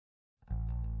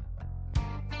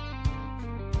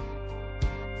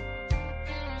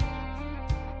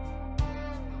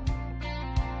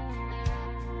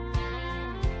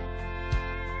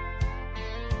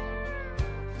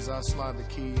As I slide the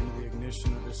key into the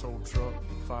ignition of this old truck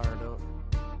and fire it up,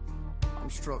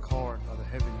 I'm struck hard by the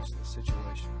heaviness of the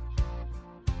situation.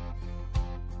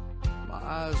 My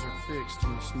eyes are fixed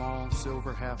on the small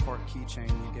silver half-heart keychain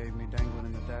you gave me dangling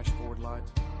in the dashboard light.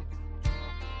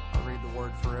 I read the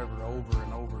word forever over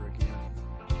and over again.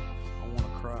 I want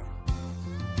to cry.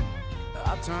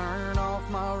 I turn off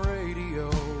my radio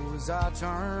as I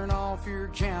turn off your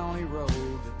county road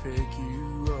to pick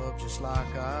you up, just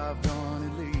like I've done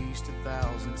at least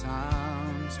 1,000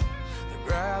 times. The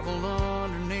gravel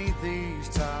underneath these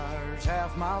tires,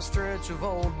 half-mile stretch of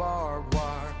old barbed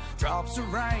wire, drops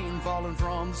of rain falling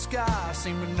from the sky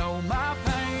seem to know my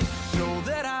pain. Know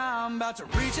that I'm about to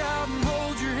reach out and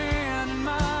hold your hand in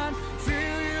mine.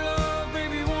 Feel your love,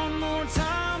 baby, one more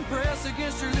time. Press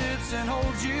against your lips and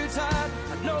hold you tight.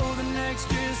 I know the next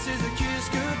kiss is a kiss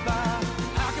goodbye.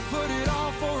 I could put it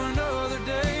off for another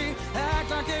day,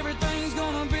 act like everything's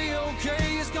gonna be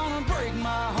okay. It's gonna break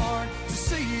my heart to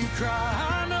see you cry.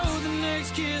 I know the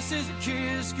next kiss is a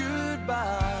kiss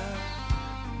goodbye.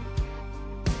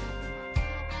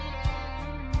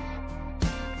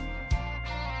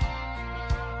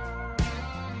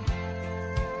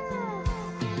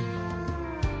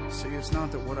 It's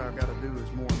not that what I gotta do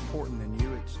is more important than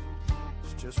you, it's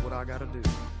just what I gotta do.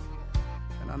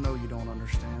 And I know you don't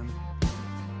understand.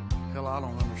 Hell, I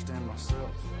don't understand myself.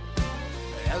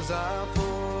 As I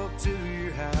pull up to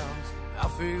your house, I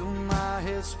feel my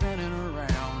head spinning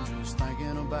around, just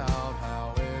thinking about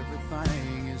how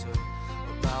everything is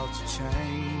about to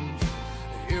change.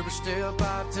 Every step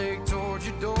I take towards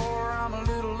your door, I'm a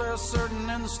little less certain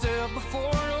than the step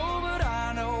before. Oh, but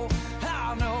I know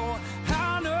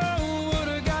what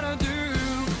I gotta do.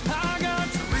 I got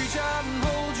to reach out and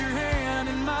hold your hand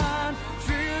in mine.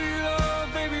 Feel your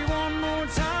love, baby, one more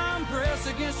time. Press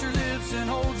against your lips and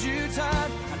hold you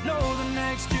tight. I know the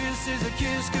next kiss is a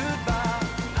kiss goodbye.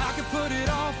 I could put it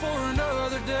off for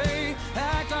another day,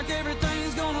 act like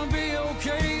everything's gonna be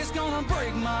okay. It's gonna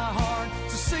break my heart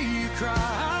to see you cry.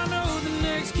 I know the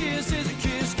next kiss is a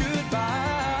kiss goodbye.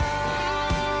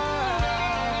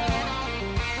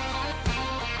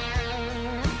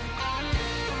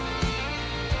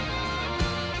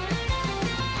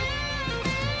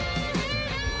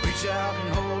 Out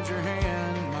and hold your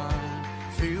hand in mine.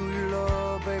 Feel your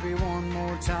love, baby, one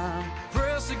more time.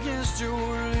 Press against your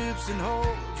lips and hold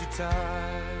you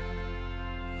tight.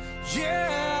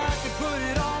 Yeah, I could put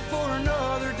it off for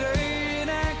another day and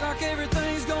act like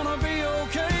everything's gonna be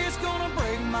okay. It's gonna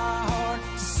break my heart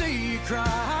to see you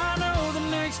cry.